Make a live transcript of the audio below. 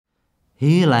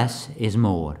Heelless is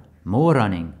more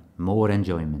running, more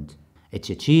enjoyment. It's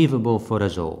achievable for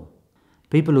us all.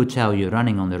 People who tell you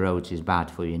running on the roads is bad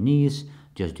for your knees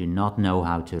just do not know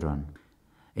how to run.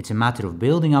 It's a matter of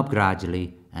building up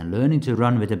gradually and learning to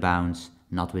run with a bounce,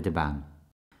 not with a bang.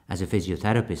 As a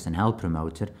physiotherapist and health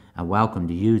promoter, I welcome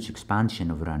the huge expansion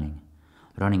of running.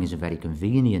 Running is a very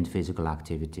convenient physical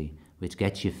activity, which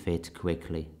gets you fit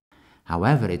quickly.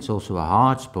 However, it's also a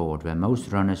hard sport where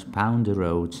most runners pound the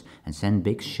roads and send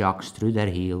big shocks through their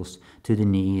heels to the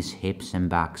knees, hips and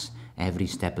backs every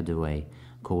step of the way,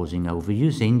 causing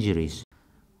overuse injuries.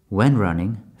 When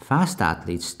running, fast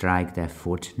athletes strike their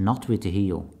foot not with the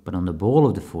heel, but on the ball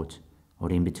of the foot,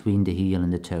 or in between the heel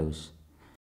and the toes.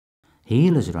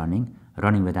 Heelless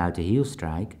running without a heel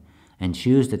strike,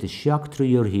 ensures that the shock through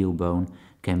your heel bone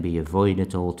can be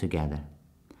avoided altogether.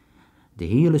 The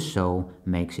Healus sole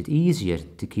makes it easier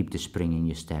to keep the spring in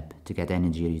your step to get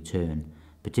energy return,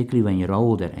 particularly when you're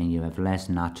older and you have less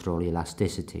natural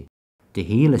elasticity. The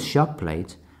Healus shock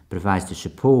plate provides the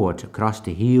support across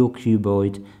the heel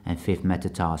cuboid and fifth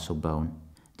metatarsal bone.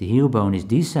 The heel bone is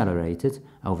decelerated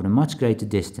over a much greater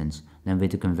distance than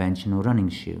with a conventional running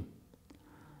shoe.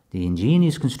 The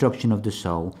ingenious construction of the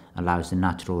sole allows the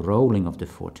natural rolling of the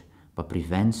foot, but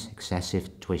prevents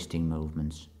excessive twisting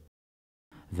movements.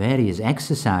 Various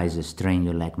exercises train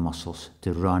your leg muscles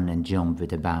to run and jump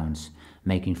with a bounce,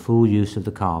 making full use of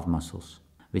the calf muscles.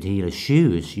 With Healus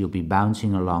shoes, you'll be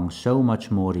bouncing along so much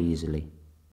more easily.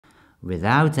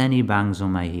 Without any bangs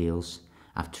on my heels,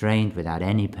 I've trained without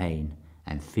any pain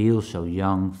and feel so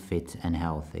young, fit and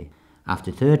healthy.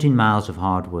 After 13 miles of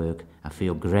hard work, I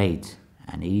feel great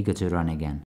and eager to run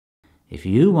again. If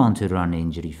you want to run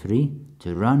injury-free,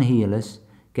 to run Healus,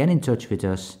 get in touch with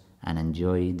us and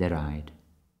enjoy the ride.